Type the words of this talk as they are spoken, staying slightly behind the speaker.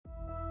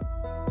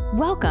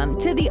Welcome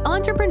to the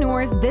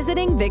Entrepreneurs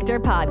Visiting Victor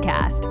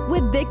podcast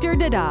with Victor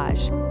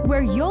Dadage,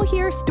 where you'll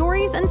hear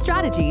stories and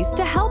strategies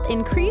to help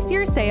increase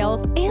your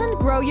sales and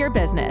grow your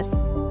business.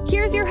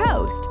 Here's your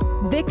host,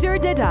 Victor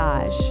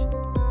Dadage.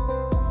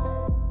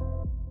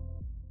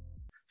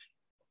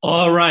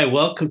 All right,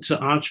 welcome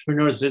to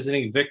Entrepreneurs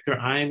Visiting Victor.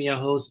 I am your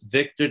host,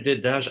 Victor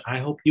Dadage. I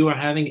hope you are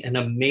having an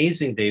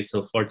amazing day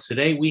so far.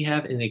 Today, we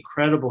have an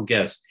incredible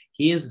guest.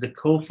 He is the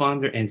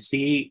co-founder and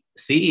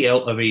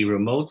CEO of a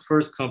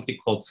remote-first company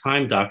called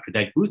Time Doctor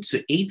that grew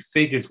to 8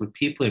 figures with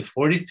people in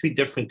 43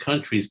 different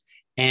countries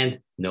and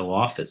no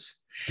office.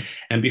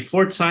 And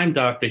before Time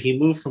Doctor, he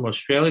moved from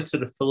Australia to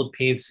the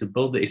Philippines to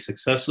build a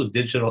successful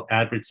digital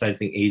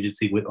advertising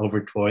agency with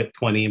over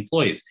 20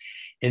 employees.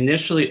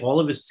 Initially,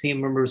 all of his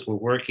team members were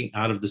working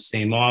out of the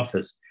same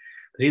office,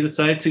 but he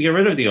decided to get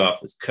rid of the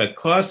office, cut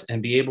costs,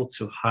 and be able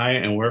to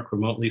hire and work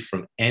remotely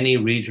from any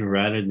region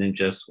rather than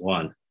just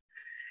one.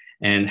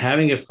 And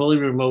having a fully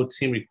remote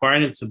team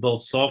required him to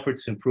build software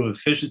to improve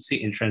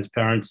efficiency and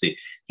transparency.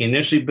 He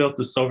initially built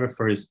the software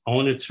for his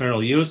own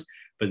internal use,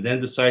 but then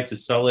decided to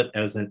sell it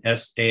as an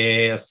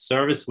SaaS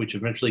service, which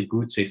eventually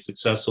grew to a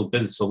successful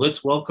business. So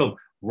let's welcome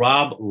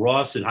Rob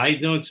Rawson. How are you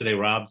doing today,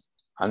 Rob?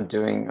 I'm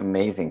doing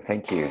amazing.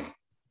 Thank you.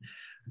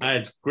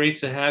 It's great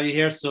to have you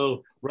here.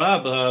 So,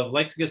 Rob, I'd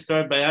like to get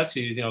started by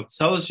asking you,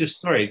 tell us your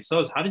story. Tell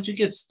us, how did you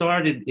get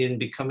started in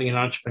becoming an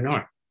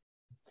entrepreneur?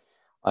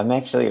 I'm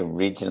actually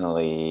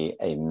originally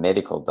a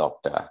medical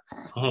doctor.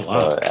 Oh, wow.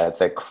 So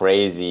that's a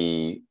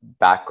crazy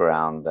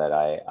background that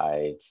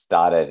I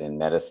started in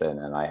medicine,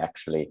 and I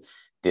actually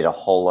did a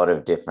whole lot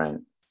of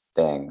different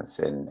things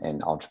in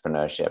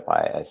entrepreneurship.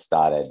 I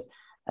started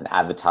an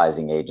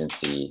advertising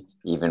agency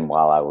even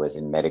while I was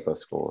in medical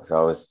school.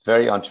 So I was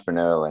very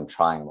entrepreneurial and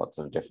trying lots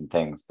of different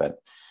things. But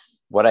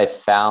what I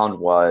found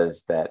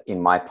was that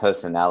in my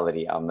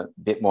personality, I'm a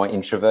bit more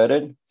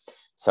introverted.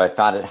 So I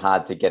found it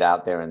hard to get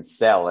out there and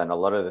sell. And a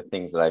lot of the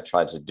things that I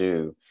tried to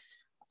do,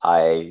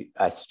 I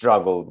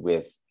struggled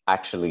with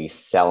actually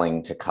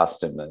selling to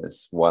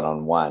customers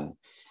one-on-one.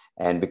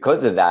 And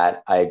because of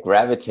that, I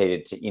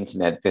gravitated to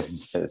internet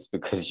businesses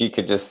because you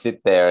could just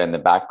sit there in the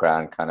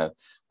background, kind of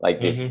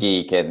like this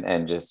geek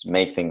and just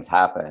make things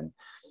happen.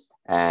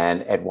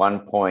 And at one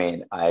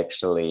point, I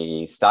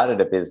actually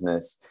started a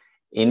business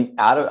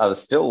I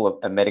was still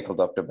a medical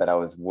doctor, but I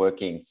was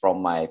working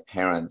from my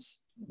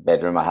parents'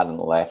 bedroom. I hadn't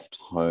left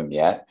home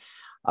yet,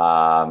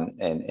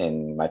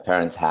 in my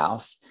parents'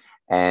 house.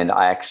 And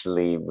I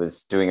actually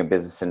was doing a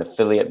business in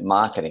affiliate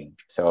marketing.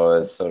 So I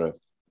was sort of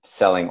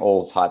selling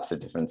all types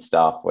of different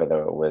stuff,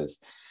 whether it was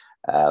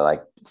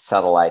like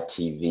satellite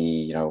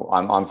TV.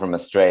 I'm from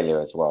Australia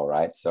as well,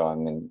 right? So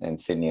I'm in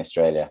Sydney,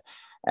 Australia.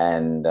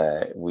 And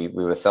we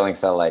were selling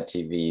satellite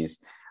TVs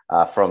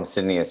from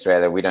Sydney,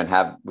 Australia. We don't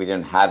have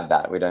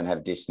that. We don't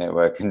have Dish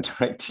Network and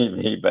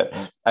DirecTV, but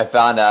I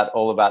found out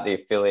all about the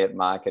affiliate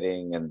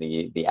marketing and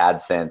the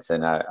AdSense,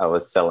 and I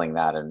was selling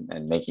that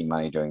and making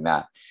money doing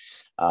that,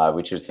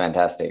 which was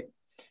fantastic.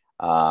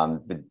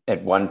 But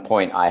at one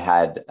point I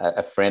had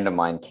a friend of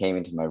mine came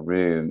into my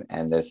room,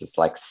 and there's this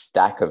like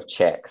stack of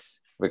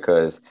checks,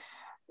 because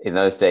in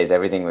those days,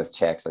 everything was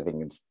checks. I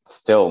think it's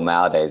still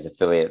nowadays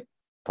affiliate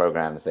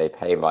programs, they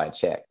pay by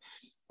check.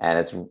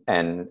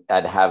 And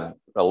I'd have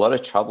a lot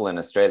of trouble in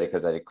Australia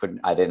because I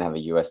didn't have a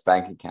US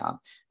bank account,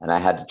 and I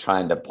had to try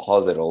and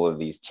deposit all of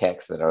these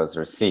checks that I was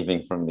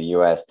receiving from the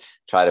US,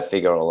 try to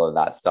figure all of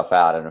that stuff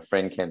out. And a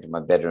friend came to my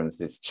bedroom,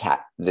 this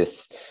stack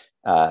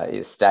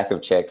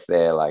of checks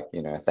there, like,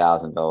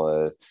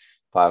 $1,000,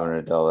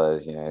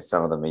 $500,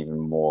 some of them even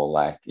more,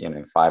 like,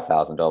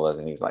 $5,000.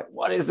 And he was like,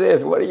 "What is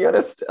this? What are you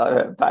going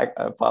to pack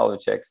a pile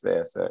of checks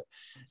there?" So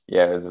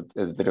yeah, it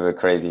was a bit of a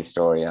crazy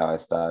story how I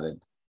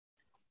started.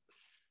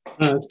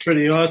 That's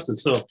pretty awesome.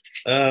 So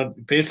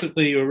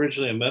basically, you're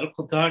originally a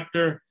medical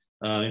doctor.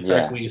 In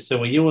fact,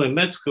 when you were in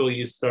med school,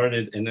 you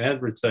started an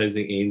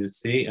advertising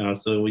agency.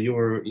 So you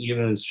were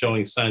even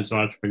showing signs of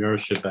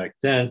entrepreneurship back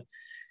then.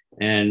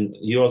 And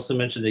you also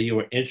mentioned that you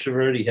were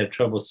introverted. You had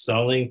trouble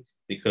selling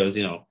because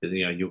you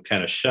were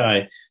kind of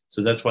shy.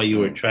 So that's why you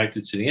were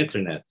attracted to the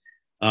internet.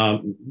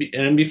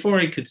 And before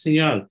I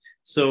continue on,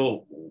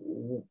 so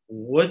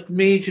what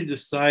made you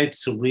decide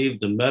to leave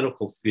the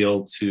medical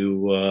field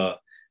to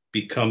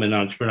become an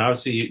entrepreneur?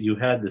 Obviously, you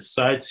had this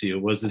side to you.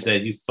 Was it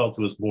that you felt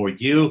it was more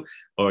you,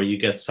 or you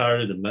got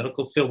tired of the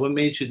medical field? What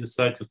made you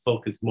decide to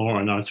focus more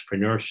on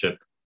entrepreneurship?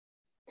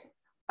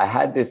 I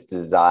had this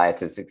desire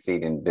to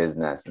succeed in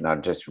business, and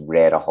I've just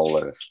read a whole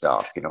lot of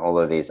stuff, all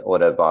of these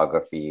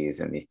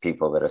autobiographies and these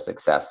people that are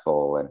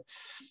successful.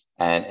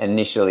 And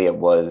initially it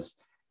was,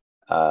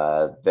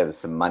 there was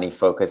some money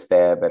focus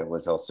there, but it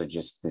was also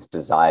just this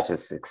desire to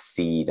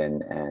succeed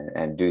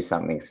and do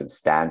something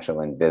substantial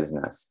in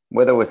business.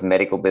 Whether it was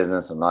medical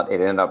business or not, it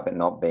ended up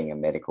not being a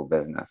medical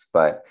business,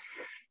 but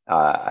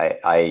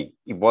it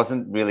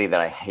wasn't really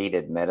that I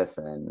hated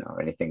medicine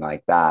or anything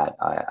like that.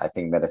 I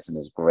think medicine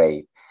is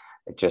great.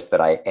 It's just that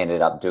I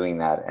ended up doing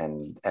that.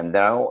 And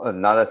then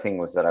another thing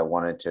was that I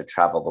wanted to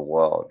travel the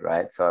world,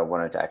 right? So I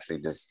wanted to actually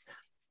just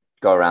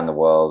go around the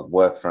world,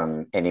 work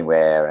from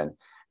anywhere.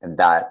 And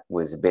that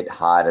was a bit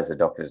hard as a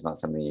doctor. It's not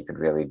something you could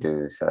really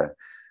do. So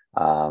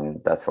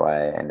that's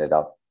why I ended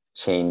up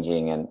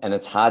changing. And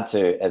it's hard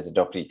to, as a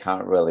doctor, you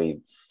can't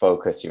really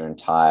focus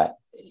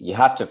you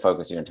have to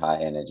focus your entire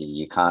energy.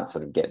 You can't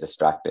sort of get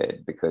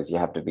distracted because you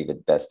have to be the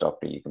best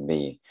doctor you can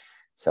be.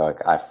 So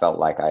I felt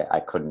like I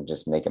couldn't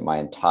just make it my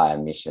entire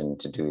mission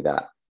to do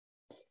that.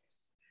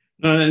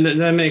 No, and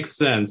that makes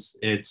sense.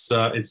 It's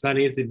not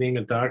easy being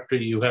a doctor.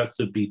 You have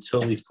to be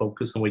totally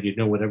focused on what you're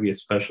doing, whatever your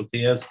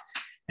specialty is.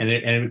 And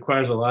it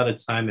requires a lot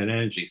of time and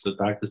energy. So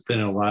doctors put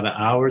in a lot of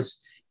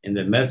hours in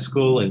their med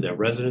school, in their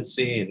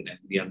residency, and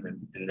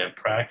in their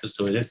practice.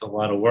 So it is a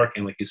lot of work.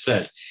 And like you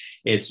said,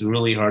 it's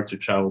really hard to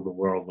travel the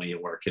world when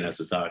you're working as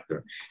a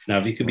doctor. Now,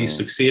 if you can be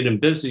succeed in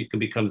business, you can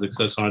become a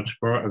successful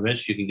entrepreneur.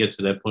 Eventually, you can get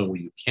to that point where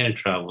you can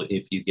travel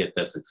if you get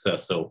that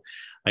success. So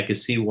I can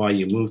see why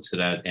you moved to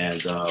that.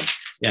 And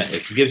yeah,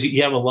 it gives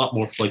you have a lot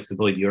more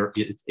flexibility.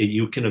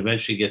 You can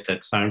eventually get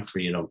that time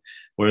freedom.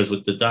 Whereas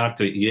with the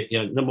doctor,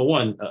 number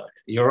one,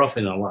 you're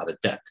often in a lot of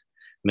debt.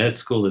 Med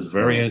school is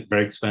very,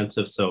 very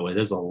expensive. So it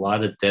is a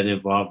lot of debt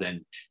involved.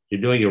 And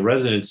you're doing your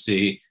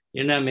residency,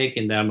 you're not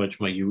making that much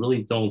money. You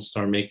really don't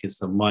start making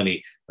some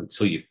money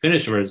until you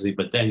finish residency,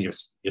 but then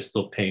you're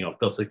still paying off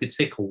bills. So it could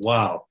take a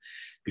while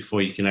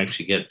before you can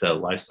actually get the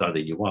lifestyle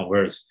that you want.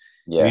 Whereas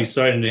when you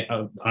start in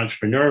the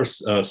entrepreneur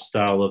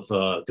style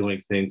of doing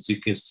things,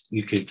 you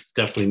can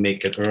definitely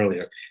make it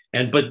earlier.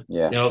 But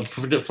you know,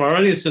 for our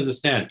audience to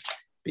understand,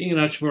 being an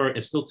entrepreneur,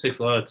 it still takes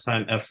a lot of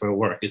time, effort,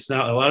 work. It's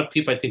not a lot of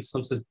people. I think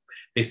sometimes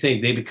they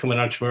think they become an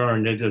entrepreneur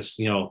and they're just,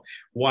 you know,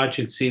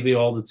 watching TV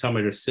all the time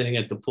or they're sitting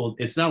at the pool.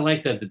 It's not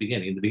like that at the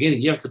beginning. In the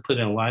beginning, you have to put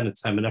in a line of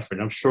time and effort.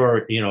 And I'm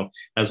sure, you know,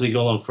 as we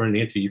go along for an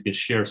interview, you can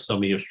share some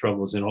of your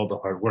struggles and all the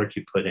hard work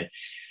you put in.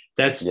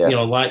 That's, you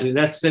know,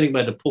 that's sitting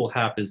by the pool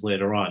happens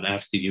later on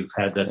after you've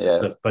had that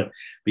success. But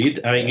you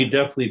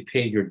definitely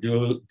paid your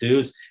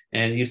dues.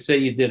 And you say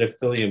you did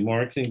affiliate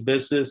marketing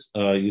business.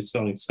 You're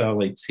selling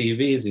satellite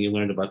TVs and you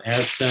learned about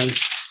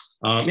AdSense.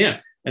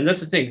 And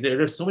that's the thing.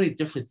 There's so many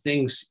different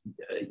things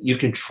you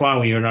can try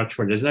when you're an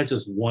entrepreneur. There's not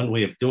just one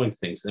way of doing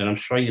things. And I'm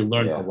sure you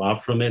learned a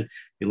lot from it.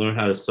 You learn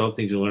how to sell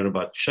things. You learn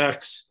about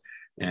checks.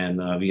 And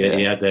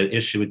you had that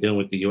issue with dealing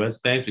with the U.S.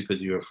 banks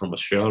because you were from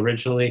Australia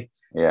originally.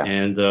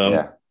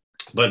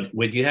 But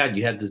what you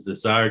had this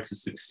desire to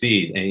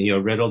succeed, and you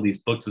read all these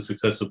books of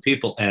successful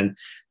people, and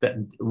that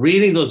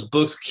reading those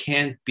books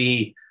can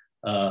be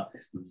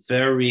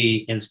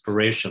very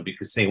inspirational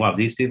because saying, "Wow,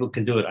 these people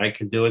can do it, I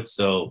can do it."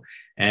 So,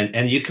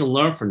 and you can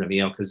learn from them,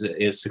 you know, because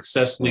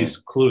success leaves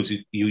clues.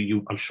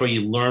 You, I'm sure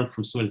you learned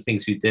from some of the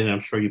things you did, and I'm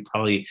sure you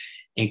probably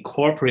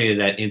incorporated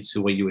that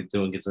into what you were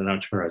doing as an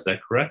entrepreneur. Is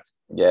that correct?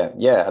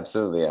 Yeah,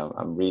 absolutely.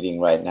 I'm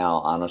reading right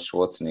now Arnold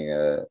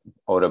Schwarzenegger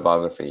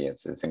autobiography.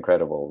 It's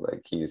incredible.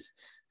 Like he's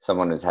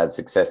someone who's had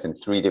success in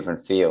 3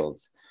 different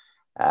fields,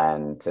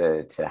 and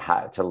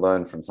to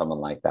learn from someone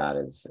like that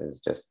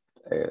is just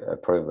a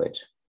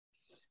privilege.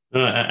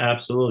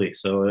 Absolutely.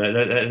 So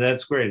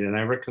that's great, and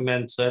I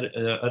recommend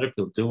other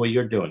people do what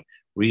you're doing.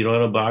 Read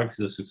autobiographies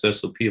of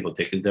successful people.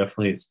 They can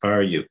definitely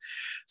inspire you.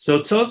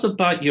 So tell us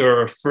about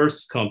your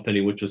first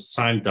company, which was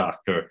Time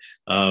Doctor.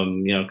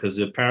 You know, because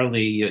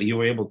apparently you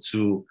were able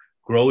to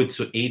grow it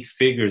to 8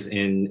 figures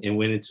and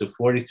went into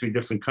 43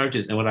 different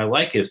countries. And what I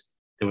like is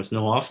there was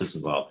no office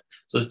involved.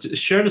 So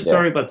share the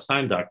story about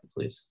Time Doctor,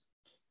 please.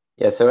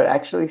 Yeah, so it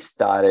actually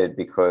started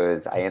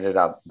because I ended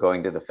up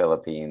going to the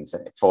Philippines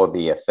for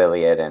the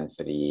affiliate and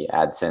for the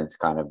AdSense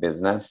kind of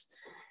business.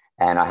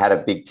 And I had a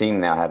big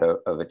team there. I had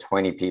over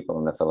 20 people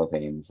in the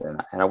Philippines.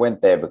 And I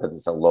went there because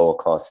it's a lower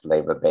cost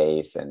labor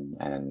base and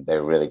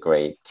they're a really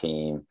great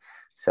team.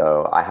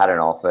 So I had an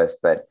office,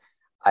 but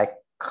I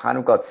kind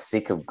of got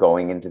sick of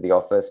going into the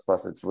office.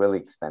 Plus, it's really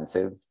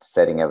expensive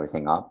setting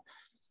everything up.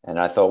 And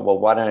I thought, well,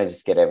 why don't I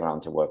just get everyone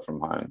to work from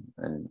home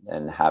and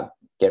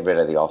get rid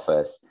of the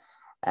office?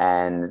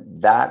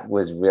 And that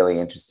was really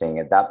interesting.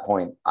 At that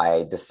point,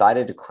 I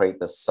decided to create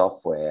the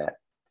software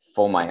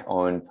for my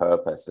own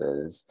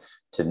purposes,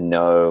 to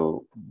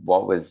know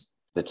what was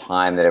the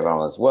time that everyone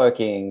was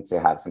working, to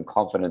have some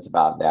confidence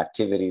about the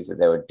activities that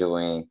they were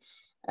doing.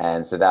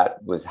 And so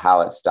that was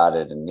how it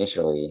started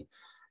initially.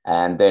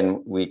 And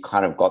then we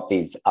kind of got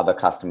these other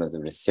customers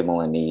with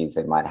similar needs.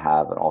 They might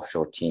have an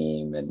offshore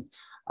team, and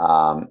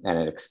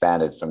it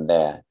expanded from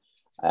there.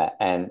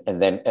 And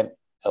then,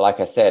 like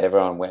I said,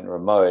 everyone went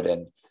remote,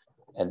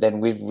 and then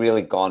we've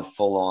really gone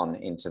full on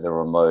into the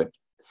remote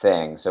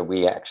thing. So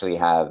we actually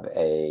have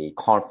a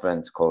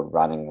conference called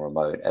Running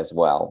Remote as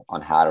well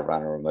on how to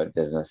run a remote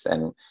business.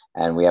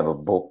 And we have a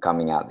book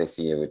coming out this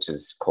year, which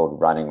is called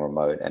Running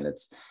Remote. And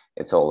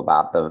it's all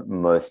about the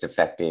most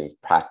effective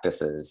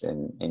practices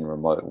in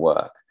remote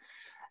work.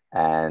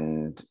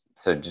 And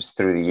so just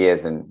through the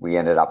years, and we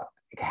ended up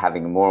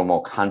having more and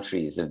more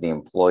countries of the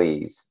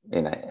employees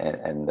and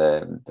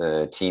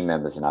the team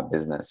members in our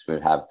business. We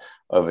would have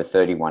over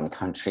 31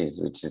 countries,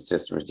 which is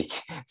just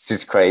ridiculous. It's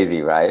just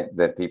crazy, right?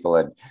 That people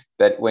are,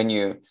 but when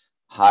you're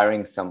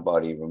hiring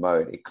somebody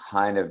remote, it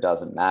kind of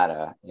doesn't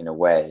matter in a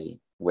way,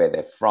 where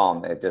they're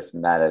from. It just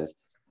matters,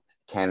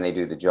 can they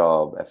do the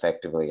job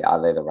effectively?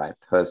 Are they the right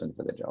person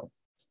for the job?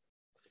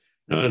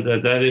 No,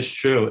 that is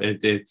true.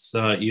 It's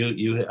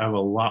you have a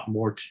lot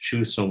more to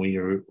choose from when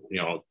you're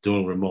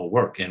doing remote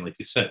work, and like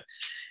you said,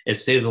 it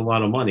saves a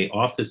lot of money.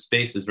 Office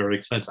space is very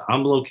expensive.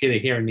 I'm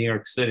located here in New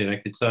York City, and I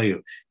can tell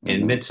you,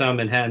 in Midtown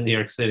Manhattan, New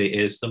York City,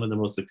 is some of the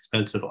most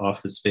expensive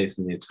office space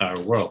in the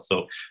entire world.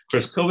 So, of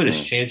course, COVID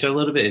has changed a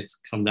little bit. It's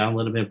come down a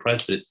little bit in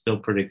price, but it's still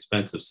pretty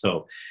expensive.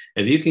 So,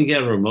 if you can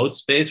get a remote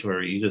space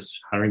where you're just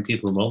hiring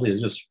people remotely,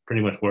 it's just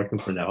pretty much working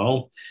from their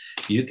home,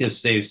 you can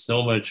save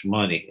so much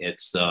money.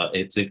 It's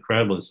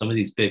incredible. In some of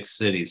these big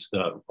cities,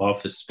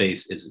 office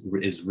space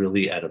is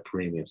really at a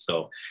premium.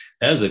 So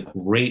that is a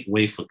great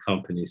way for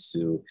companies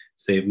to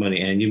save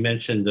money. And you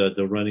mentioned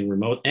the running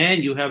remote,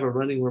 and you have a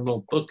running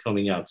remote book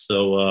coming out.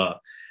 So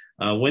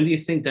when do you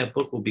think that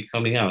book will be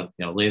coming out?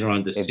 Later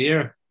on this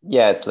year?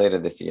 Yeah, it's later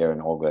this year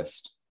in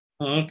August.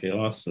 Oh, okay,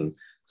 awesome.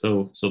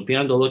 So be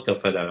on the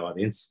lookout for that,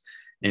 audience.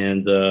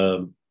 And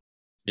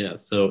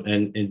so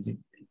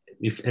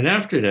and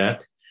after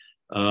that,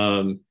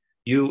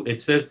 it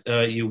says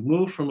you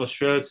moved from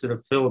Australia to the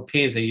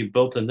Philippines, and you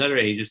built another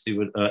agency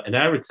with an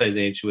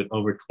advertising agency with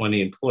over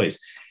 20 employees.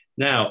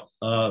 Now,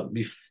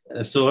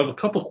 so I have a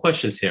couple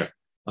questions here.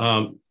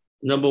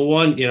 Number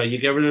one, you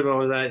get rid of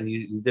all of that, and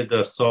you did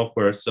the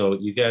software, so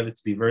you got it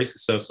to be very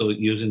successful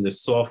using the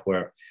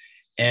software.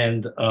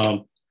 And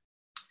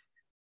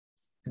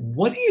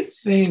what do you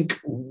think?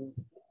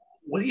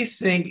 What do you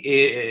think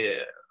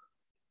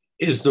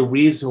is the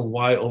reason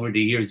why over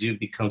the years you've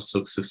become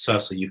so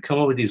successful? You come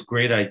up with these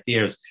great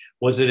ideas.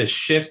 Was it a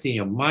shift in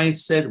your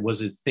mindset?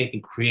 Was it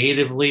thinking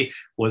creatively?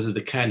 Was it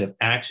the kind of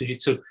actions you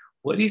took?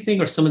 What do you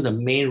think are some of the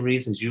main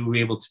reasons you were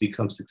able to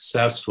become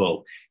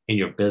successful in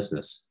your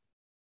business?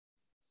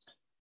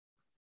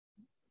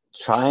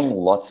 Trying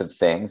lots of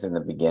things in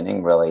the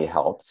beginning really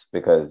helped,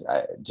 because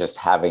just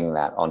having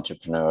that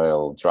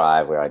entrepreneurial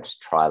drive where I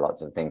just try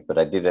lots of things, but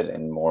I did it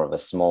in more of a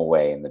small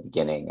way in the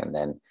beginning and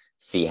then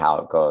see how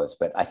it goes.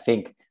 But I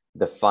think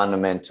the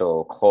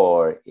fundamental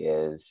core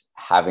is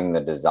having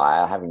the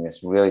desire, having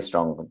this really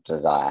strong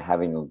desire,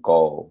 having a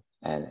goal.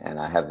 And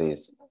I have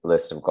these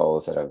list of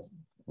goals that I've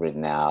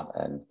written out,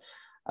 and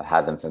I've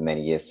had them for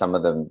many years. Some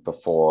of them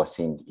before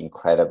seemed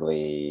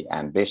incredibly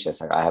ambitious.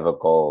 Like, I have a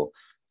goal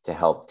to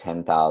help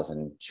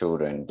 10,000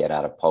 children get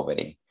out of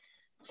poverty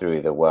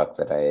through the work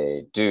that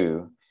I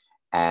do.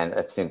 And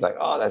it seems like,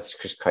 oh, that's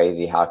just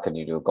crazy. How can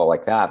you do a goal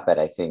like that? But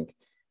I think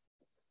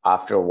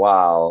after a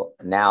while,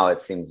 now it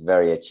seems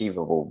very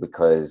achievable,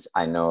 because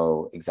I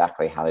know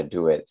exactly how to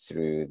do it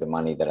through the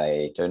money that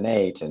I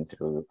donate and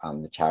through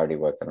the charity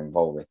work that I'm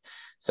involved with.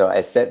 So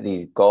I set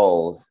these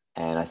goals,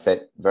 and I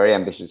set very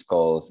ambitious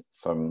goals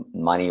for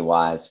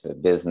money-wise, for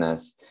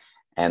business,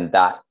 and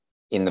that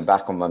in the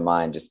back of my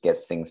mind just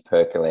gets things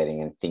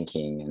percolating and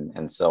thinking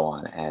and so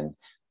on. And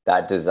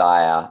that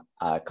desire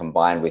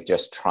combined with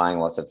just trying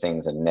lots of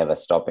things and never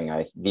stopping.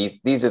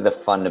 These are the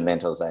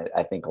fundamentals.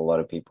 I think a lot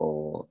of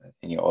people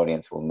in your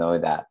audience will know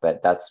that,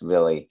 but that's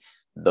really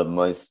the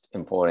most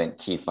important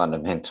key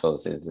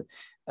fundamentals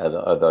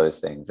are those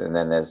things. And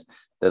then there's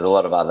a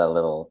lot of other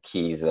little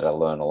keys that I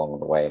learned along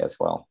the way as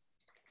well.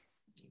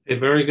 Okay,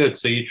 very good.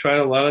 So you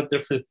tried a lot of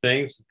different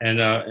things, and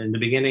in the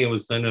beginning it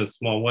was done in a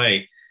small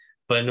way.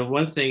 But the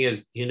one thing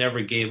is, you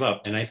never gave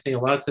up. And I think a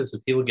lot of times when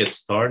people get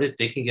started,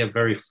 they can get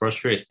very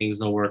frustrated. Things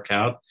don't work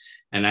out.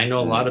 And I know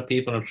a lot of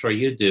people, I'm sure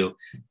you do,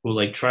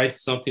 who try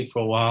something for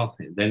a while,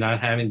 they're not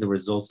having the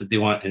results that they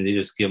want, and they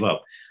just give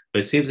up. But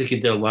it seems like you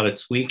did a lot of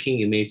tweaking.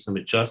 You made some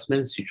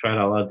adjustments. You tried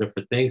a lot of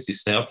different things. You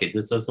say, okay,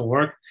 this doesn't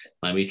work.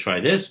 Let me try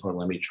this, or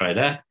let me try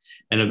that.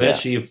 And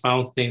eventually you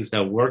found things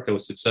that worked, that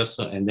was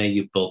successful, and then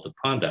you built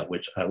upon that,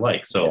 which I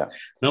like. So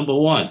number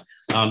one,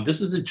 this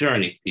is a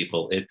journey,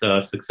 people.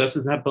 Success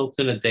is not built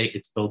in a day.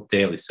 It's built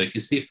daily. So you can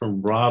see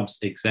from Rob's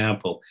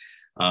example,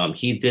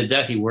 he did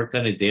that. He worked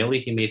on it daily.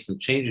 He made some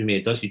changes. He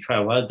made adjustments. You try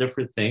a lot of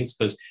different things,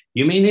 because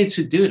you may need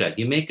to do that.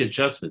 You make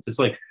adjustments. It's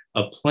like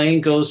a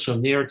plane goes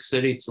from New York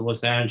City to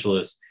Los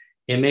Angeles.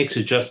 It makes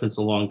adjustments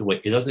along the way.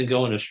 It doesn't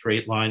go in a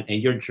straight line,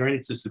 and your journey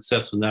to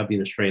success will not be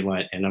in a straight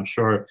line. And I'm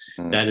sure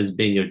that has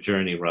been your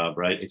journey, Rob,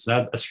 right? It's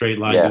not a straight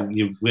line. Yeah.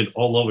 You've went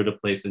all over the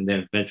place, and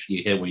then eventually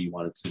you hit where you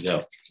wanted to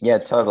go. Yeah,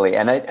 totally.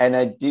 And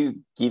I do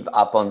give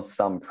up on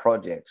some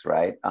projects,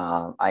 right?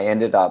 I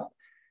ended up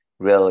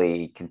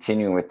really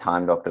continuing with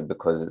Time Doctor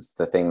because it's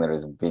the thing that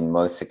has been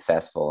most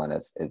successful, and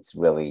it's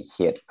really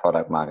hit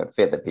product market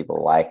fit, that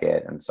people like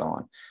it and so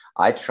on.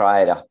 I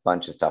tried a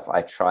bunch of stuff.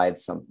 I tried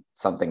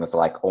something was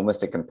like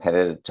almost a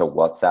competitor to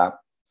WhatsApp.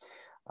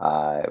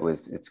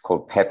 It's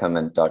called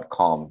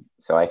peppermint.com.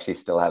 So I actually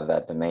still have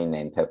that domain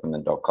name,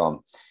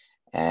 peppermint.com.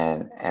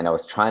 And I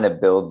was trying to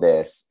build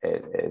this.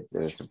 It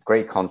was a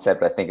great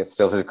concept. I think it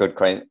still is a good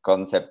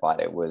concept,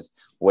 but it was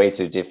way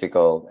too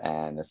difficult,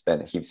 and I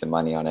spent heaps of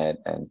money on it,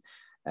 and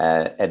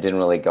it didn't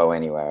really go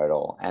anywhere at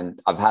all. And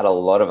I've had a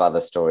lot of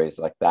other stories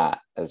like that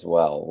as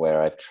well,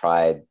 where I've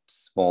tried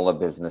smaller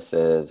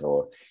businesses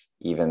or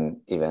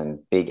even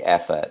big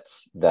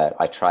efforts that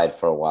I tried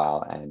for a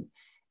while, and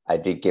I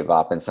did give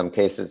up. In some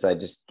cases,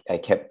 I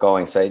kept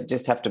going. So I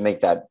just have to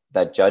make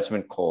that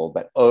judgment call.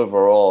 But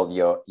overall,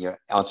 your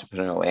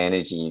entrepreneurial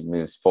energy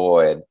moves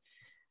forward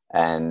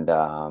and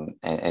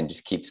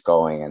just keeps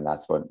going. And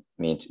that's what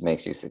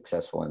makes you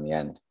successful in the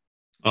end.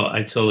 Oh,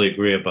 I totally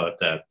agree about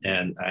that.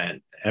 And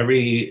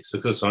every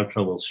successful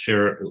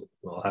entrepreneur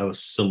will have a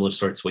similar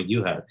story to what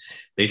you had.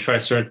 They try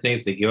certain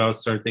things, they give out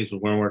certain things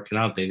that weren't working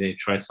out. They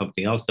try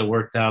something else that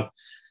worked out.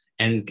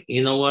 And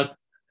you know what?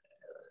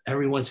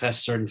 Everyone's has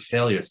certain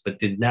failures, but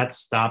did not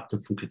stop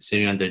them from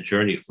continuing on their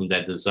journey, from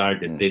that desire,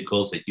 the big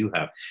goals that you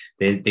have.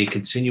 They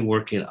continue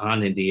working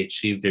on and they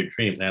achieve their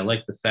dreams. And I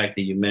like the fact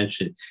that you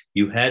mentioned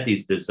you had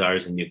these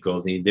desires and your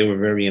goals and they were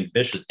very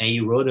ambitious and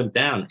you wrote them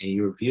down and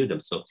you reviewed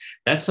them. So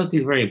that's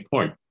something very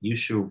important. You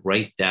should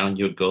write down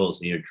your goals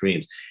and your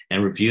dreams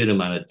and review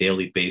them on a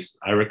daily basis.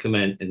 I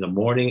recommend in the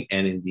morning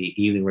and in the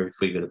evening right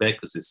before you go to bed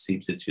because it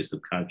seeps into your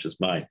subconscious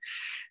mind.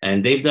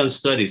 And they've done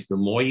studies. The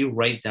more you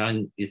write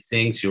down your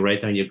things, you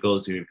write down your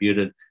goals, you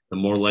review it, the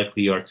more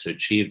likely you are to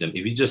achieve them.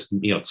 If you just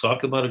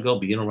talk about a goal,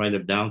 but you don't write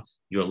them down,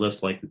 you're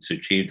less likely to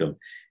achieve them.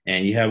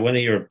 And you have one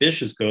of your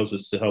ambitious goals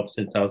was to help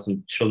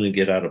 10,000 children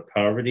get out of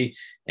poverty.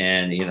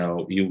 And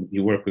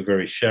you work with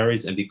various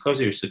charities, and because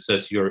of your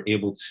success, you're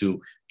able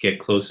to get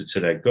closer to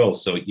that goal.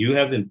 So you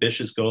have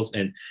ambitious goals,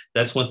 and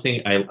that's one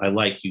thing I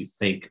like. You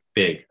think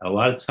big. A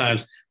lot of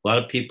times, a lot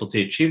of people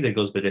to achieve their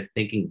goals, but they're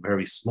thinking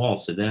very small,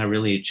 so they're not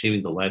really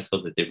achieving the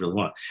lifestyle that they really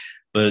want.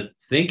 But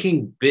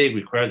thinking big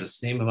requires the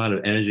same amount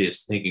of energy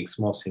as thinking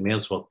small. So you may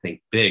as well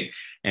think big.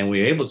 And when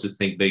you're able to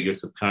think big, your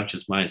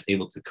subconscious mind is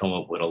able to come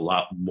up with a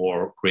lot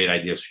more great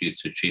ideas for you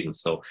to achieve them.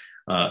 So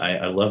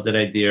I love that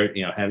idea,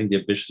 having the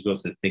ambitious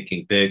goals and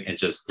thinking big and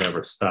just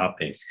never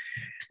stopping.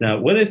 Now,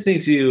 one of the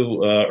things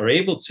you are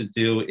able to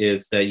do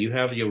is that you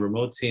have your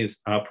remote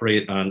teams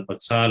operate on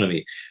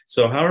autonomy.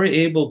 So how are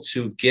you able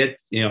to get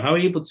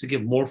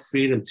more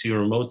freedom to your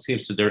remote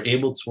teams so they're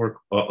able to work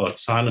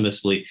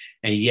autonomously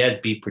and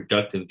yet be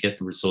productive, get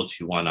the results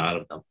you want out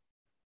of them?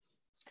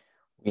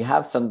 We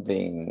have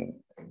something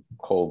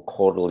called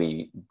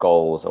quarterly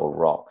goals or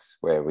rocks,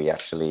 where we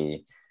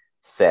actually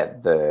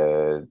set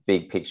the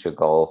big picture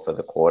goal for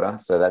the quarter.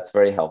 So that's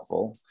very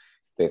helpful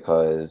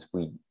because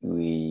we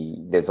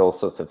there's all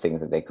sorts of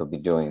things that they could be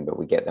doing, but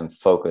we get them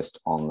focused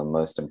on the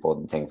most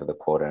important thing for the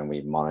quarter, and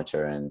we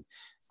monitor and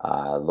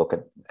look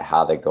at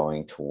how they're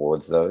going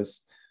towards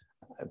those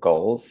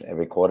goals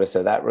every quarter.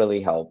 So that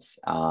really helps.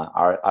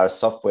 Our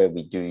software,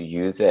 we do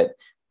use it,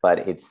 but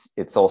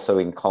it's also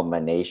in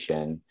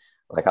combination.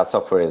 Like our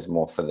software is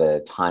more for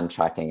the time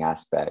tracking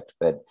aspect,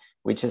 but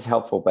which is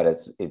helpful, but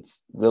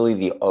it's really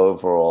the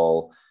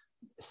overall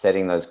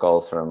setting those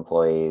goals for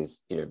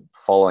employees,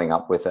 following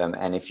up with them.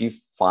 And if you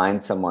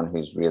find someone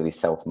who's really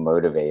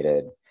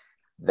self-motivated,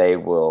 they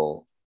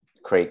will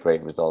create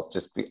great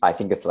results. I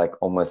think it's like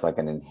almost like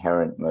an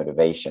inherent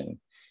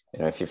motivation.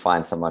 If you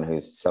find someone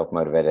who's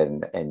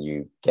self-motivated and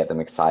you get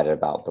them excited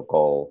about the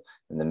goal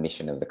and the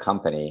mission of the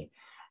company,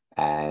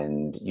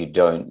 and you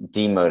don't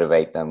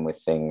demotivate them with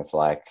things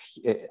like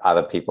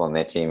other people on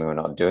their team who are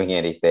not doing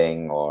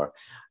anything, or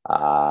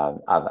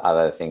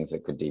other things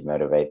that could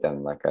demotivate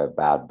them, like a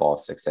bad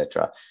boss,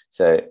 etc.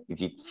 So if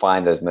you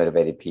find those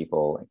motivated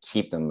people and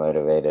keep them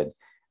motivated,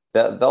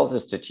 they'll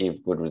just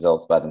achieve good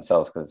results by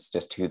themselves because it's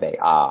just who they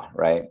are,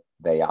 right?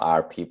 They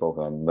are people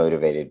who are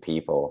motivated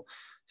people.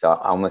 So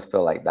I almost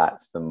feel like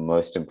that's the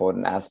most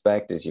important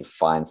aspect, is you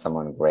find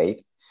someone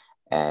great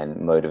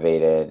and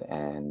motivated,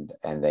 and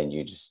then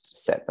you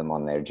just set them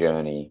on their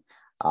journey.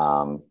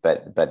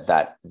 But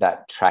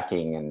that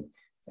tracking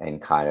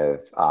and kind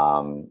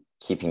of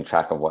keeping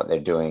track of what they're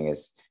doing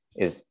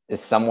is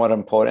somewhat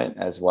important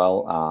as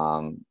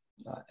well,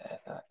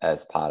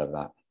 as part of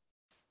that.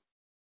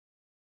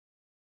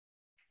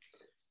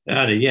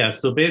 Got it. Yeah.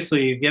 So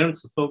basically, you get them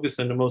to focus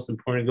on the most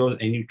important goals,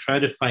 and you try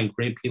to find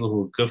great people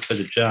who are good for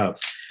the job.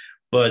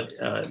 But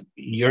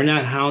you're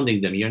not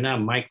hounding them. You're not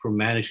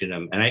micromanaging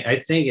them. And I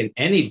think in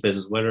any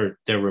business, whether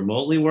they're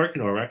remotely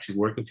working or actually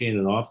working for you in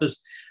an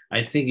office,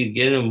 I think you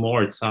give them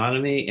more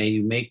autonomy,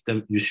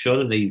 and you show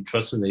them that you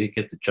trust them, that you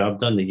get the job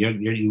done, that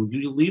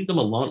you leave them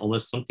alone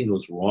unless something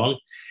goes wrong.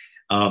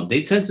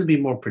 They tend to be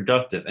more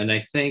productive. And I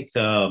think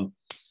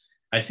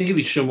if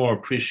you show more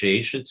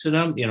appreciation to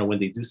them, when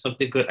they do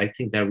something good, I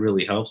think that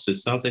really helps. So it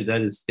sounds like that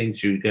is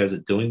things you guys are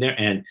doing there.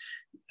 And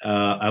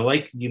I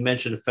like you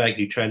mentioned the fact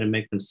you try to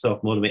make them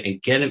self-motivate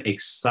and get them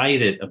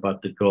excited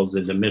about the goals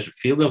and the mission.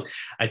 Feel them.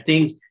 I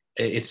think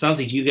it sounds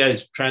like you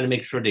guys trying to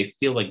make sure they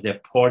feel like they're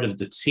part of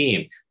the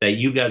team, that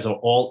you guys are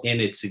all in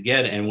it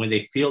together. And when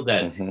they feel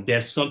that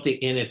there's something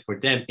in it for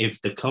them, if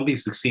the company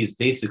succeeds,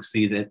 they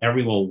succeed, and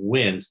everyone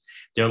wins,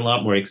 they're a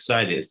lot more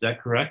excited. Is that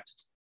correct?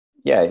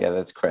 Yeah,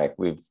 that's correct.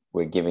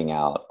 We're giving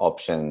out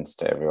options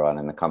to everyone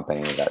in the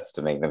company. That's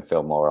to make them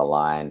feel more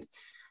aligned.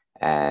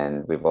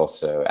 And we've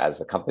also, as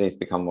the company's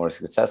become more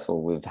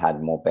successful, we've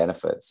had more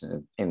benefits.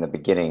 In the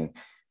beginning,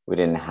 we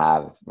didn't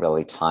have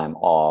really time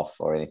off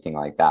or anything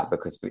like that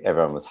because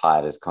everyone was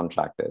hired as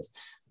contractors.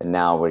 And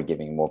now we're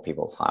giving more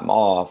people time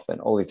off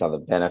and all these other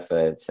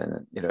benefits.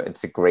 And,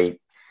 it's a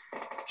great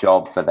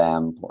job for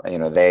them.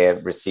 They're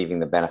receiving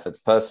the benefits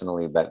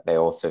personally, but they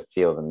also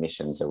feel the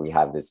mission. So we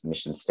have this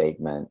mission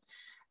statement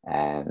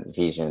and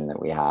vision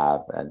that we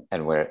have,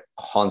 and we're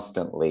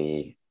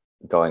constantly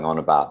going on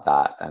about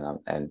that.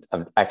 And I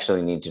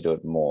actually need to do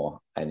it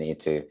more. I need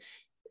to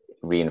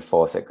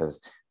reinforce it,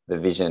 because the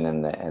vision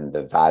and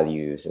the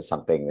values is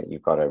something that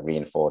you've got to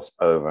reinforce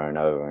over and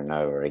over and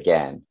over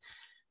again,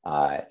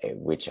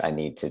 which I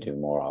need to do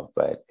more of.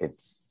 But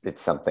it's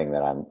something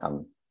that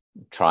I'm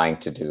trying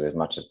to do as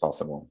much as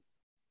possible.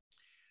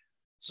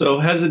 So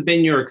has it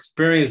been your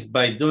experience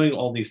by doing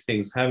all these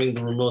things, having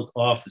the remote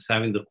office,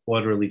 having the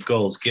quarterly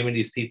goals, giving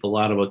these people a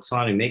lot of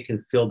autonomy, making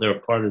them feel they're a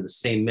part of the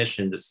same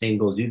mission, the same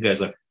goals you guys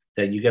are,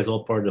 that you guys are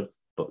all part of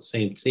the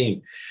same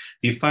team?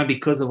 Do you find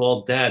because of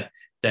all that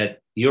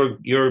your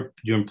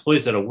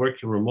employees that are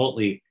working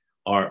remotely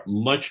are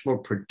much more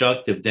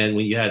productive than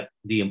when you had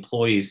the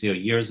employees,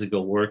 years ago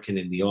working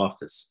in the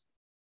office?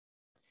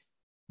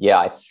 Yeah,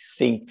 I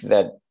think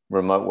that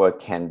remote work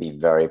can be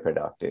very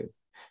productive.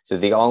 So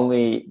the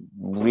only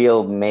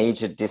real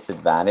major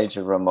disadvantage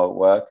of remote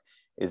work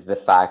is the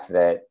fact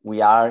that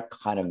we are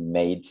kind of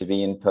made to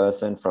be in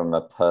person from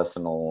a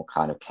personal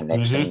kind of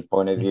connection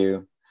point of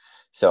view.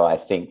 So I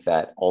think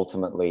that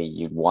ultimately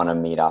you'd want to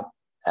meet up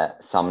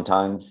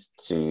sometimes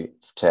to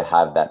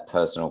have that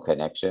personal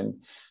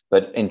connection.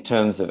 But in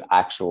terms of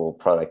actual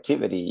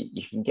productivity,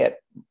 you can get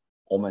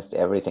almost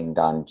everything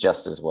done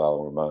just as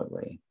well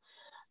remotely.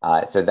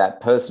 So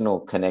that personal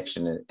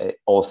connection, it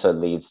also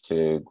leads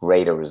to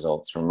greater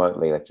results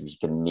remotely. Like if you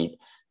can meet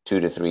 2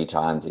 to 3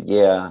 times a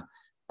year,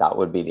 that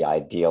would be the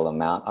ideal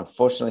amount.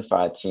 Unfortunately for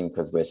our team,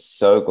 because we're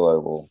so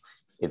global,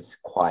 it's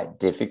quite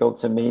difficult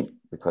to meet,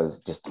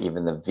 because just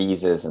even the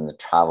visas and the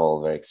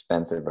travel, very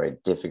expensive, very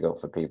difficult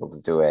for people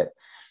to do it.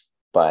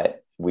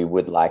 But we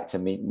would like to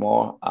meet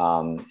more.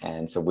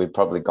 And so we've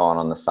probably gone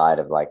on the side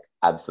of like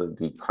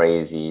absolutely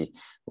crazy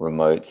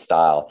remote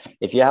style.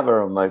 If you have a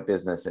remote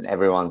business and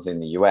everyone's in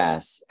the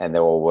US and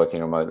they're all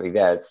working remotely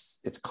there,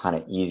 it's kind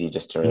of easy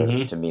just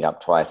to meet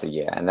up twice a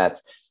year. And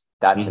that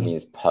to me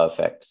is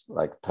perfect,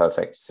 like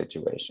perfect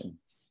situation.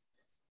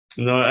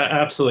 No,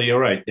 absolutely.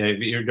 You're right.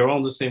 They're all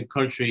in the same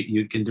country.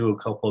 You can do a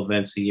couple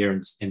events a year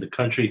in the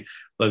country.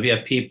 But if you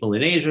have people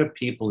in Asia,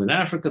 people in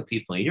Africa,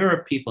 people in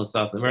Europe, people in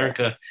South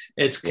America,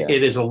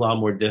 it is a lot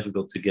more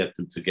difficult to get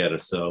them together.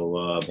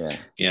 So,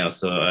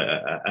 so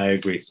I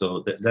agree.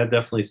 So that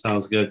definitely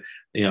sounds good.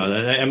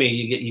 I mean,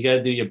 you got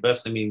to do your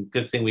best. I mean,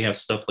 good thing we have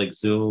stuff like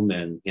Zoom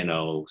and,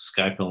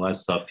 Skype and all that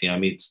stuff. I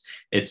mean,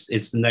 it's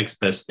the next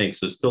best thing.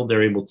 So still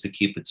they're able to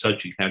keep in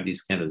touch. You have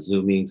these kind of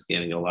Zoomings,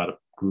 getting a lot of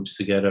groups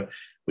together,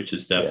 which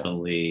is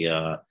definitely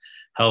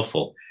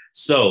helpful.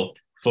 So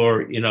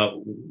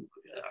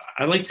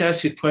I'd like to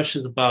ask you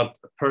questions about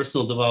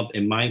personal development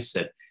and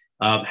mindset.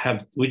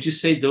 Would you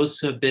say those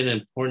have been an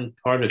important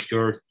part of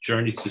your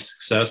journey to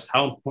success?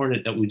 How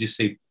important would you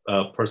say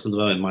personal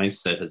development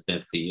mindset has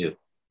been for you?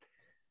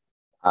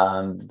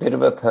 A bit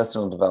of a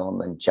personal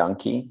development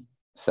junkie.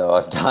 So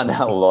I've done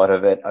a lot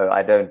of it.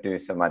 I don't do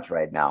so much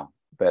right now,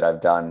 but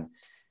I've done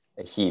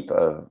a heap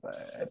of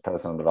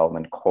personal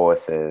development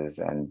courses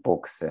and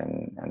books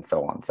and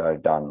so on. So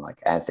I've done like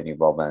Anthony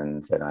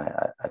Robbins, and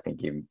I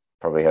think you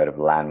probably heard of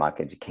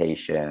Landmark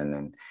Education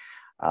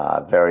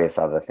and various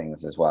other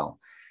things as well.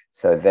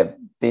 So they've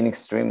been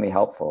extremely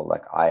helpful.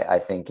 Like I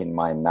think in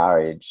my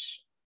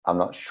marriage, I'm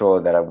not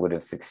sure that I would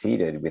have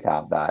succeeded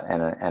without that.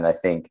 And I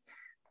think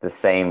the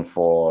same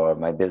for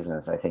my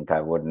business. I think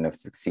I wouldn't have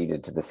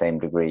succeeded to the same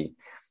degree.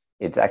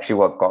 It's actually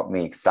what got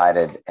me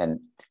excited, and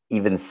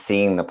even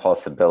seeing the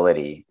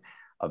possibility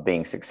of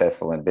being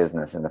successful in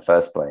business in the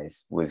first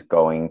place was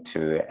going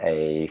to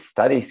a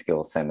study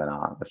skills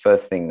seminar. The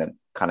first thing that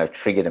kind of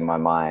triggered in my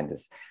mind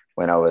is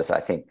when I was,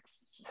 I think,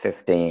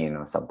 15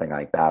 or something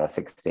like that, or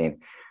 16.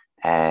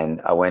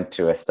 And I went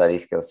to a study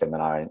skills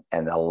seminar,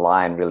 and a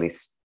line really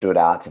stood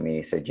out to me.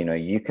 He said,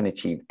 you can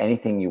achieve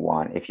anything you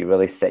want if you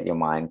really set your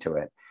mind to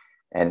it.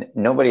 And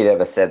nobody had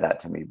ever said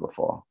that to me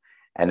before.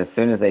 And as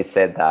soon as they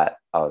said that,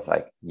 I was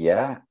like,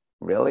 yeah,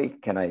 really?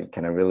 Can I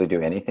really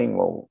do anything?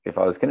 Well, if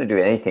I was going to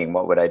do anything,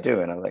 what would I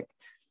do? And I'm like,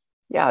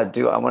 yeah,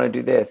 I want to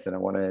do this, and I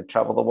want to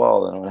travel the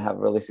world, and I want to have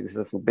a really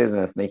successful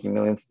business making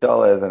millions of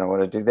dollars, and I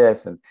want to do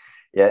this. And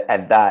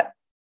that,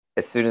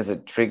 as soon as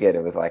it triggered,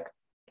 it was like,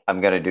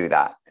 I'm going to do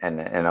that. And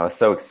I was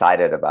so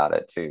excited about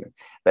it too.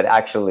 But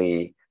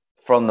actually,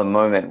 from the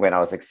moment when I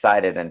was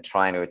excited and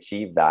trying to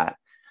achieve that,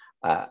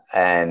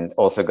 and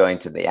also going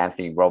to the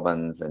Anthony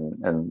Robbins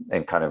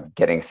and kind of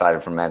getting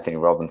excited from Anthony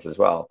Robbins as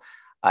well,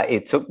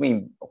 it took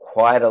me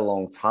quite a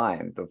long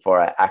time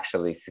before I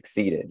actually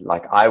succeeded.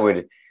 Like I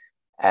would,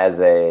 as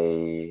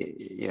a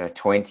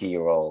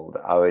 20-year-old,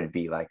 I would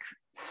be like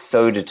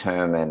so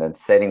determined and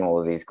setting all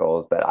of these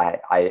goals, but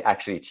I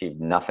actually achieved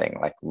nothing,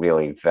 like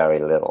really very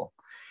little.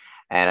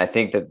 And I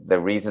think that the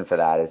reason for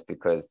that is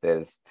because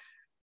there's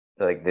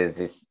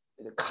this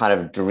kind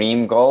of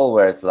dream goal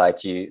where it's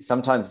like you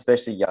sometimes,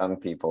 especially young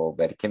people,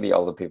 but it can be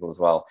older people as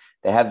well,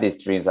 they have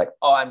these dreams like,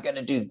 oh, I'm going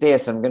to do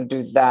this, I'm going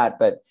to do that,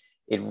 but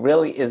it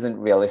really isn't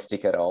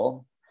realistic at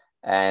all.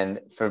 And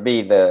for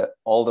me, the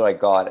older I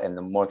got and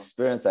the more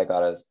experience I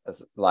got, is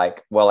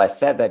like, well, I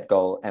set that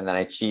goal and then I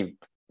achieved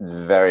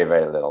very,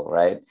 very little,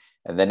 right?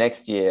 And the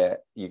next year,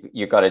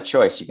 you got a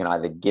choice. You can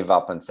either give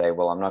up and say,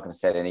 well, I'm not going to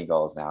set any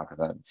goals now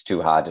because it's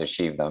too hard to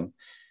achieve them,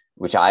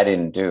 which I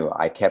didn't do.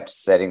 I kept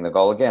setting the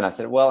goal again. I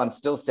said, well, I'm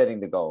still setting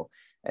the goal.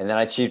 And then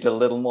I achieved a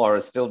little more.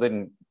 It still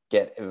didn't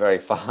get very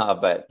far,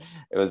 but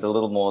it was a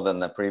little more than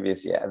the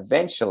previous year.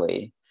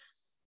 Eventually,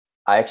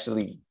 I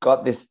actually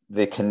got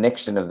the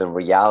connection of the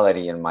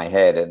reality in my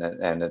head.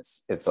 And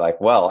it's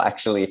like, well,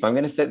 actually, if I'm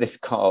going to set this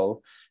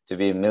goal to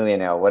be a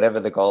millionaire, whatever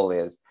the goal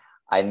is,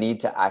 I need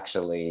to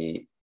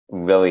actually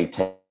really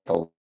take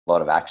a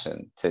lot of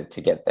action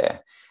to get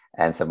there.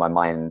 And so my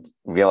mind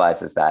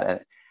realizes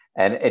that.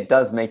 And it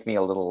does make me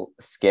a little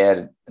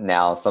scared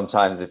now.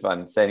 Sometimes if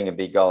I'm setting a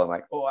big goal, I'm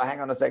like, oh, hang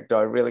on a sec, do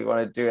I really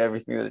want to do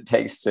everything that it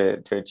takes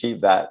to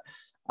achieve that?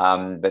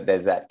 But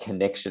there's that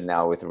connection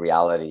now with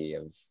reality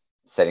of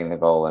setting the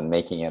goal and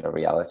making it a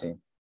reality.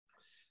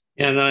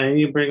 Yeah, no, and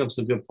you bring up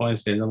some good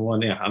points there. Number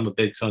one, yeah, I'm a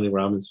big Tony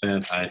Robbins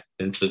fan. I've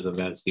been to his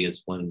events. He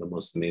is one of the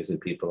most amazing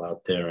people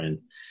out there. And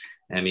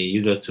I mean,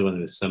 you go to one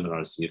of his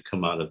seminars, you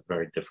come out a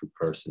very different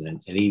person.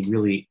 And he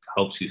really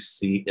helps you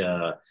see,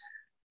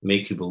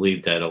 make you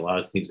believe that a lot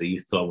of things that you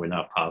thought were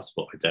not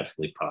possible are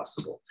definitely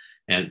possible.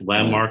 And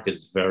Landmark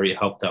has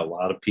helped out a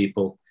lot of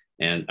people.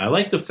 And I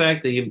like the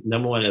fact that you,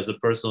 number one, as a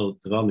personal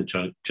development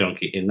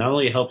junkie, and not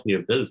only helping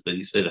your business, but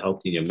you said it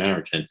helped in your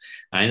marriage. And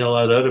I know a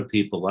lot of other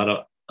people, a lot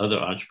of other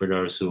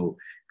entrepreneurs who,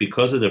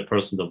 because of their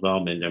personal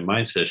development, their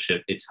mindset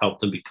shift, it's helped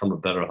them become a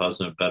better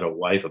husband, a better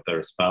wife, a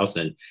better spouse,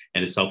 and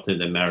it's helped in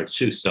their marriage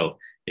too. So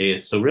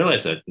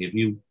realize that if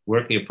you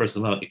work in your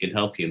personal development, it can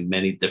help you in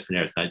many different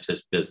areas, not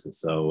just business.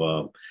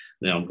 So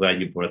I'm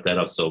glad you brought that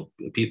up. So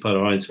people in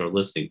our audience who are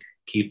listening,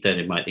 keep that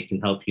in mind. It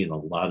can help you in a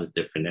lot of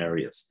different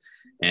areas.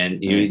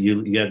 And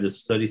you have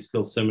this study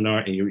skills seminar,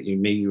 and you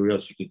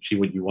realize you can achieve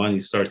what you want. You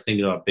start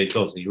thinking about big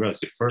goals, and you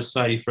realize your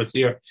first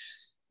year,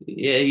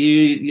 yeah,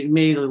 you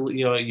made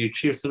you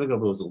achieved something, but it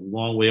was a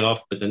long way off.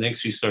 But the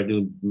next you start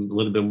doing a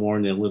little bit more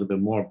and then a little bit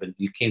more. But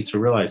you came to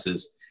realize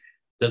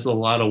there's a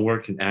lot of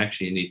work and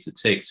action you need to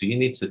take. So you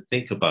need to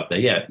think about that.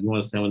 Yeah, you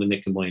want to say I want to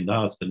make $1 million,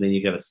 but then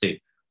you got to say,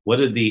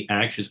 what are the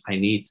actions I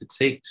need to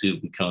take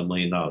to become $1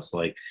 million?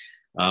 Like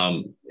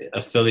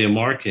affiliate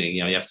marketing,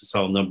 you have to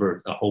sell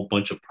a whole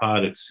bunch of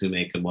products to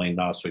make $1 million,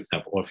 for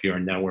example. Or if you're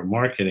in network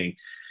marketing,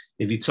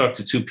 if you talk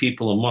to 2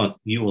 people a month,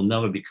 you will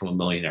never become a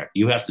millionaire.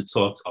 You have to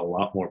talk to a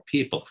lot more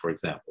people, for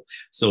example.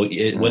 So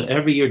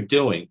whatever you're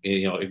doing,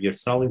 if you're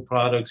selling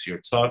products,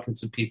 you're talking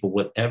to people,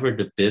 whatever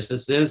the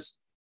business is,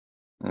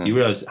 you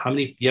realize how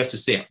many you have to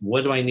say,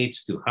 what do I need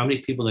to do? How many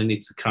people do I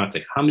need to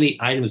contact? How many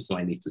items do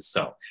I need to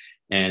sell?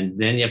 And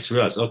then you have to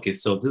realize, okay,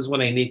 so this is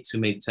what I need to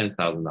make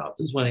 $10,000.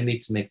 This is what I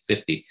need to make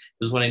 50.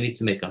 This is what I need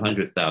to make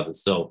 100,000.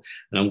 So,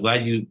 and I'm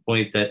glad you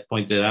pointed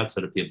out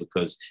to the people,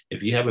 because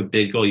if you have a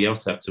big goal, you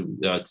also have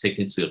to take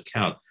into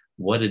account,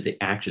 what are the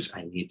actions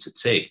I need to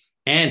take?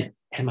 And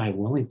am I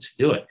willing to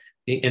do it?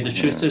 And the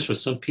truth is, for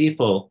some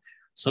people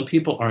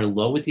are in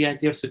love with the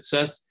idea of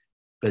success,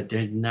 but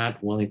they're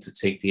not willing to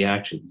take the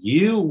action.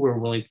 You were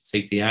willing to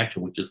take the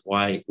action, which is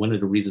why one of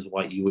the reasons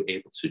why you were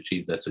able to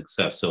achieve that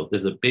success. So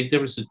there's a big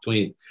difference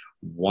between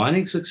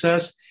wanting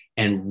success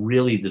and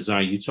really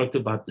desiring. You talked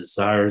about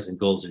desires and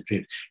goals and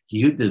dreams.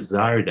 You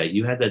desired that.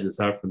 You had that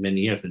desire for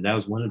many years. And that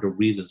was one of the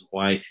reasons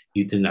why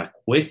you did not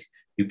quit.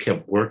 You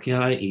kept working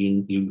on it,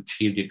 and you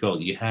achieved your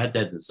goal. You had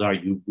that desire.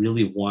 You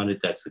really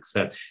wanted that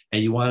success,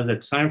 and you wanted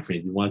that time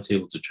frame. You wanted to be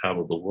able to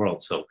travel the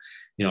world. So,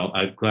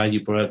 I'm glad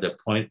you brought up that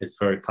point. It's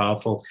very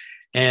powerful.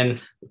 And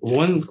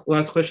one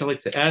last question I'd like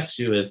to ask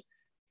you is,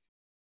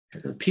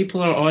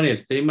 people in our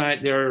audience,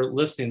 they're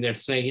listening, they're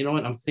saying, you know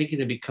what, I'm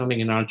thinking of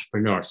becoming an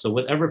entrepreneur. So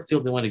whatever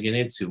field they want to get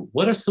into,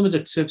 what are some of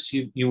the tips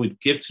you would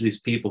give to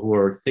these people who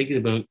are thinking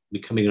about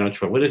becoming an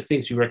entrepreneur? What are the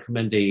things you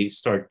recommend they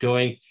start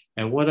doing?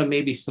 And what are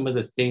maybe some of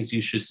the things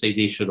you should say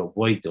they should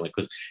avoid doing?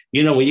 Because,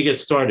 when you get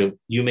started,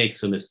 you make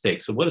some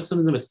mistakes. So what are some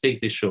of the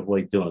mistakes they should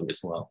avoid doing as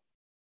well?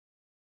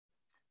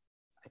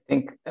 I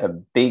think a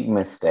big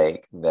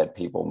mistake that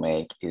people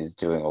make is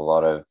doing a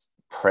lot of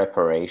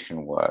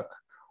preparation work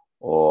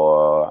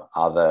or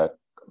other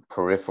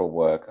peripheral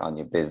work on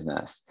your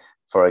business.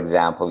 For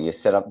example, you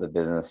set up the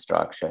business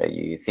structure,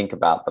 you think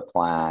about the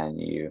plan,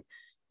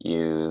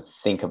 you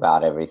think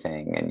about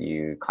everything, and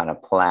you kind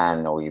of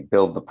plan or you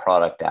build the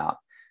product out.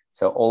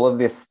 So all of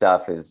this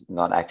stuff is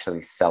not actually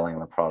selling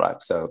the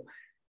product. So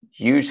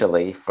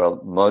usually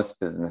for most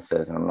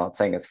businesses, and I'm not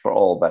saying it's for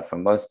all, but for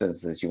most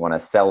businesses, you want to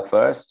sell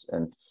first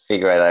and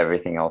figure out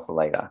everything else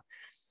later.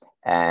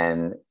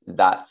 And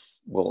that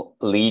will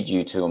lead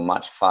you to a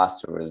much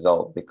faster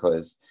result,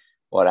 because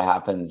what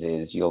happens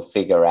is you'll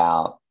figure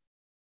out,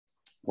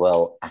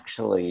 well,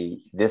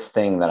 actually, this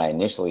thing that I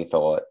initially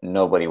thought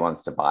nobody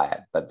wants to buy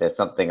it, but there's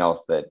something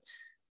else that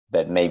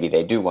maybe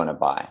they do want to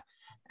buy.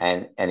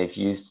 And if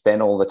you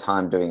spend all the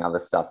time doing other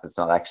stuff that's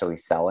not actually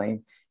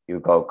selling, you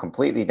go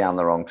completely down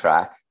the wrong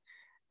track,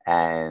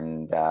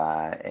 and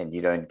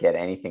you don't get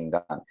anything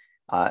done.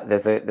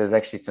 There's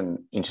actually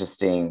some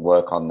interesting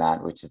work on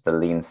that, which is the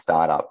lean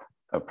startup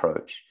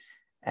approach.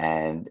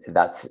 And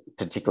that's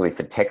particularly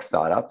for tech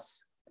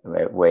startups,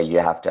 where you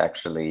have to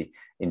actually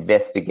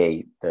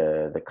investigate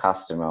the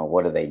customer.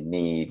 What do they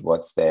need?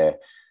 What's their,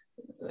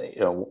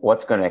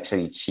 what's going to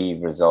actually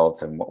achieve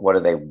results, and what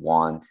do they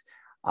want?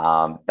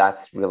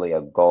 That's really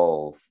a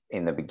goal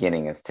in the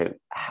beginning, is to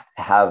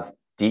have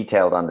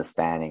detailed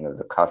understanding of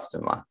the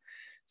customer.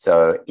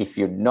 So if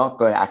you're not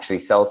going to actually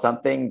sell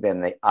something,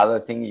 then the other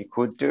thing you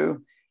could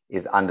do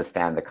is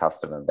understand the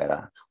customer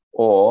better,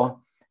 or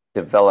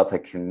develop a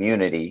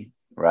community,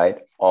 right,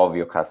 of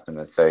your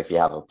customers. So if you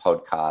have a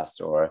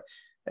podcast or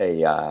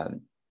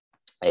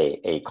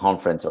a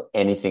conference or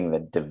anything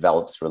that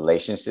develops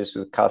relationships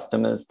with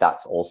customers,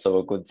 that's also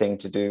a good thing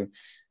to do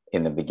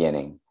in the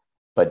beginning.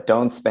 But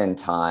don't spend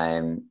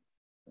time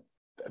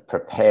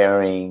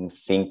preparing,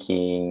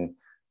 thinking,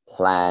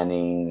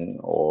 planning,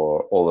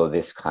 or all of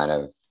this kind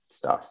of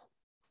stuff.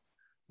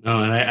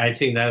 No, and I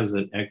think that is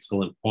an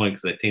excellent point,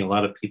 because I think a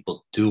lot of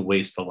people do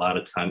waste a lot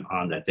of time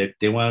on that.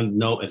 They want to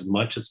know as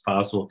much as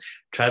possible,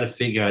 try to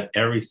figure out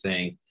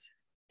everything.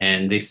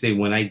 And they say,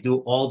 when I do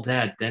all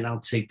that, then I'll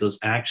take those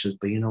actions.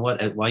 But you know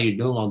what? While you're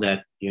doing all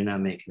that, you're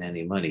not making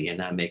any money. You're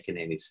not making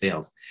any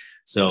sales.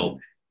 So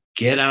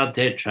get out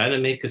there, try to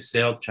make a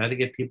sale, try to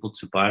get people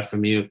to buy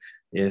from you.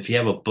 If you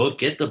have a book,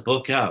 get the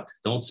book out.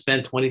 Don't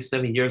spend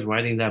 27 years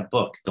writing that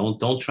book.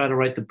 Don't try to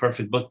write the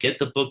perfect book. Get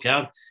the book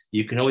out.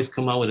 You can always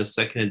come out with a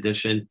second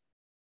edition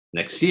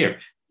next year.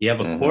 You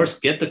have a course,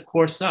 get the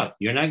course out.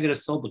 You're not going to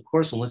sell the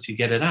course unless you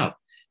get it out.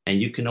 And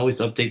you can always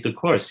update the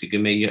course. You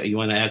can make, you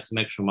want to add some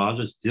extra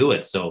modules, do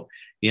it. So,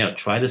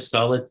 try to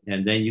sell it,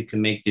 and then you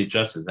can make the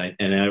adjustments.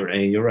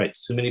 And you're right.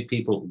 Too many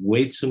people,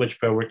 way too much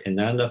prep work and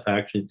not enough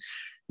action.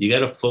 You got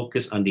to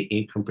focus on the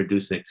income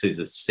producing activities,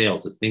 the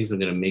sales, the things that are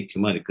going to make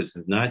you money. Because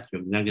if not,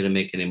 you're not going to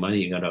make any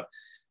money. You got to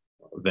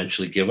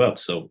eventually give up.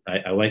 So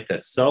I like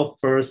that. Sell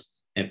first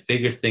and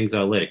figure things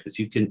out later, because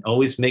you can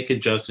always make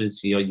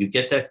adjustments. You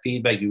get that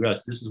feedback. You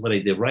realize, this is what I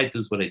did right.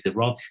 This is what I did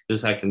wrong. This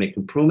is how I can make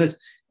improvements.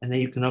 And then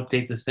you can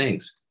update the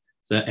things.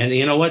 So, and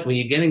you know what? When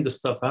you're getting the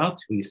stuff out,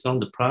 when you're selling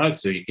the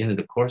products, or you're getting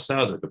the course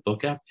out or the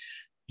book out,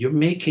 you're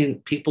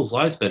making people's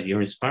lives better.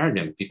 You're inspiring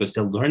them because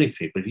they're learning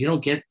from you. But if you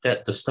don't get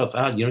the stuff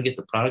out, you don't get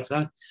the products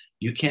out,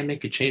 you can't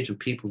make a change in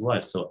people's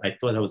lives. So I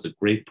thought that was a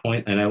great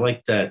point. And I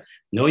like that.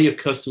 Know your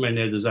customer and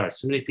their desires.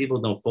 So many people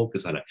don't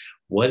focus on it.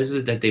 What is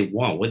it that they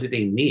want? What do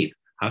they need?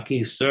 How can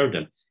you serve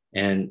them?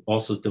 And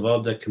also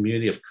develop that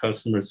community of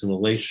customers and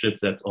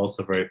relationships. That's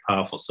also very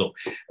powerful. So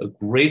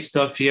great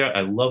stuff here. I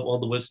love all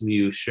the wisdom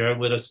you shared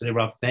with us today,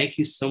 Rob. Thank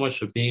you so much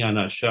for being on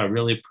our show. I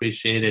really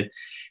appreciate it.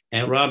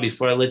 And Rob,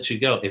 before I let you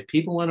go, if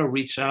people want to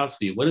reach out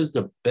for you, what is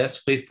the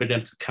best way for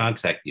them to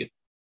contact you?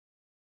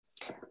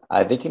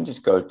 They can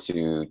just go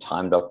to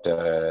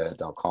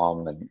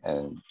timedoctor.com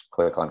and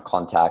click on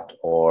contact,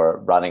 or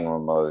running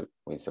remote.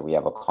 We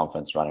have a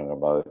conference running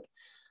remote.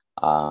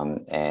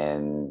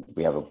 And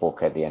we have a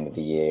book at the end of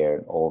the year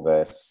in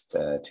August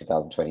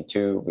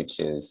 2022,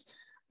 which is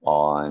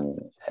on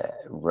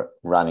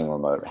running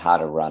remote, how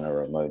to run a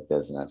remote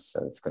business.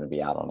 So it's going to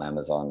be out on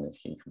Amazon.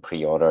 You can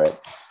pre-order it.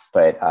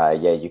 But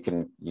you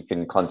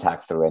can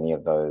contact through any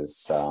of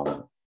those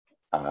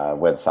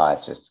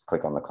websites. Just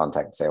click on the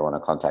contact and say, I want to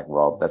contact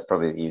Rob. That's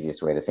probably the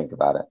easiest way to think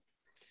about it.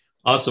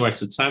 Awesome. Right.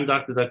 So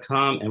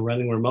timedoctor.com and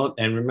Running Remote.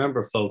 And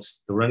remember,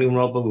 folks, the Running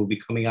Remote book will be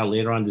coming out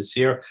later on this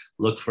year.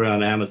 Look for it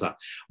on Amazon.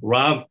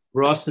 Rob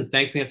Rawson,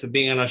 thanks again for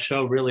being on our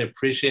show. Really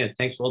appreciate it.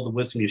 Thanks for all the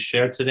wisdom you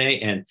shared today,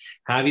 and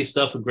have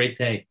yourself a great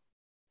day.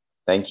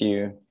 Thank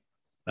you.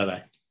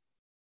 Bye-bye.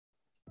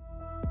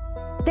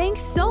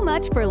 Thanks so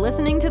much for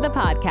listening to the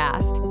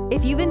podcast.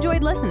 If you've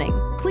enjoyed listening,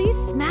 please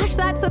smash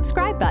that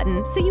subscribe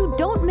button so you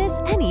don't miss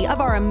any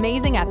of our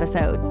amazing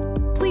episodes.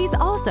 Please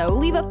also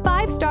leave a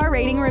 5-star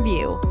rating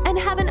review, and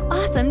have an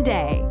awesome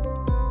day.